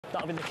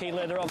that'll be the key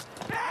later on.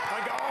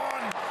 They're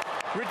gone.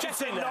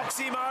 Richardson knocks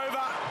him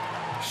over.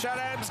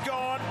 Shadab's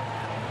gone.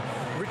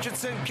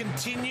 Richardson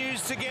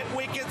continues to get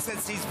wickets.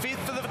 That's his 5th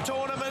for the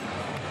tournament.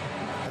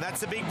 And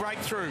that's a big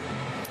breakthrough.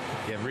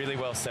 Yeah, really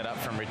well set up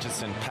from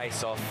Richardson.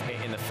 Pace off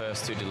in the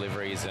first 2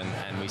 deliveries,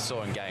 and we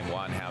saw in game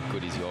 1 how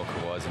good his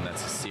Yorker was, and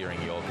that's a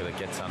searing Yorker that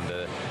gets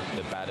under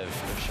the bat of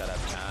Shadab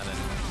Khan.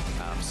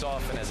 And so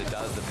often as it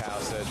does, the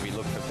power surge, we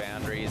look for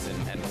boundaries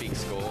and big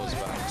scores,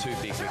 but 2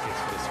 big wickets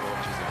for the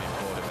Scorchers have been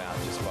brought about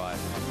just by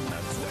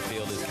the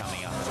fielders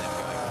coming up and them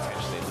going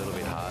potentially a little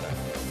bit harder.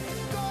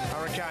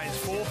 Hurricanes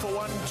 4 for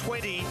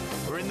 120.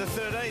 We're in the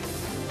 13th.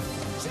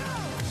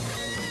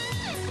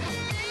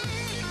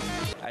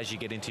 As you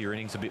get into your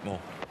innings a bit more.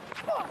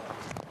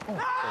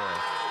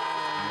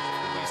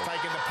 He's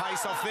taken the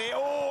pace off there.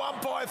 Oh,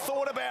 umpire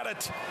thought about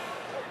it.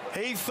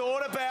 He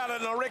thought about it,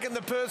 and I reckon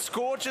the Perth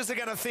Scorchers are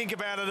going to think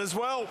about it as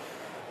well.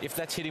 If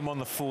that's hit him on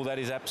the full, that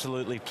is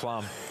absolutely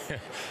plumb.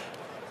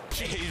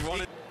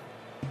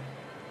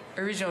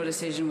 Original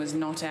decision was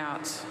not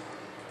out.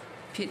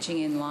 Pitching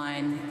in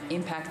line,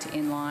 impact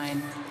in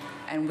line,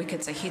 and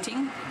wickets are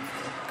hitting.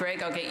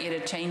 Greg, I'll get you to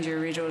change your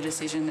original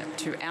decision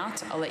to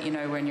out. I'll let you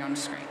know when you're on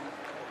screen.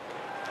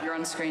 You're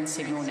on screen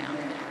signal now.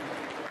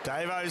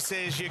 Davo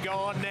says you're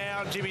gone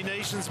now. Jimmy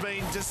Neeshan's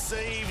been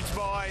deceived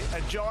by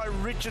a Jhye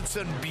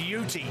Richardson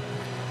beauty.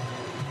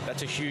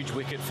 That's a huge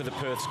wicket for the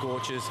Perth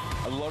Scorchers.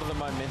 A lot of the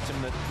momentum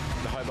that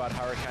the Hobart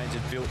Hurricanes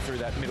had built through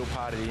that middle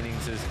part of the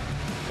innings is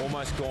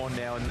almost gone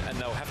now, and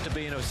they'll have to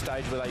be in a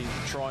stage where they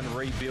try and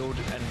rebuild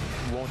and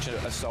launch an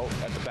assault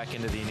at the back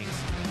end of the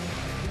innings.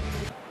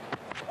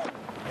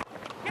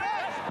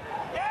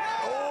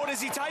 Oh,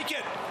 does he take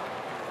it?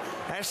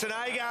 Ashton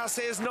Agar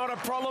says not a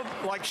problem,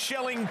 like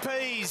shelling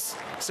peas.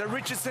 So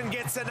Richardson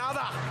gets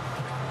another.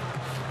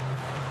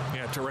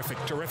 Yeah, terrific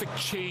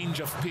change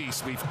of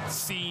pace. We've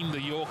seen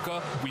the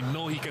Yorker. We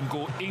know he can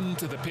go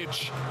into the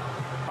pitch.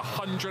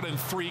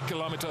 103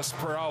 kilometers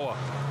per hour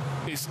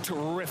is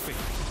terrific.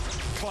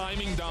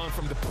 Climbing down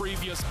from the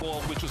previous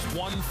ball, which was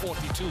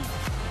 142.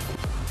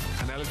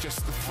 And that'll just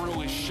throw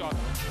his shot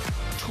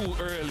too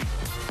early.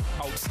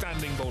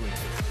 Outstanding bowling.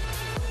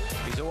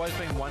 He's always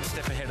been one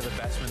step ahead of the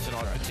batsman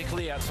tonight,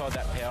 particularly outside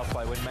that power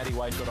play when Matty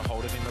Wade got a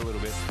hold of him a little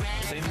bit.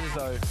 It seems as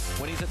though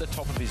when he's at the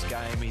top of his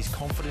game, he's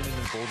confident in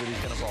the ball that he's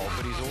going to bowl,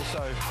 but he's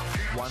also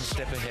one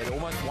step ahead,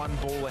 almost one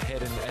ball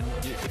ahead. And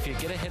if you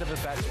get ahead of a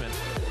batsman,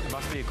 it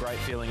must be a great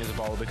feeling as a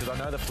bowler, because I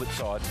know the flip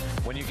side,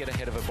 when you get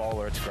ahead of a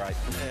bowler, it's great.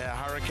 Yeah,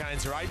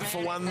 Hurricanes are 8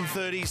 for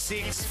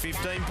 136,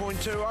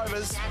 15.2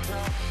 overs.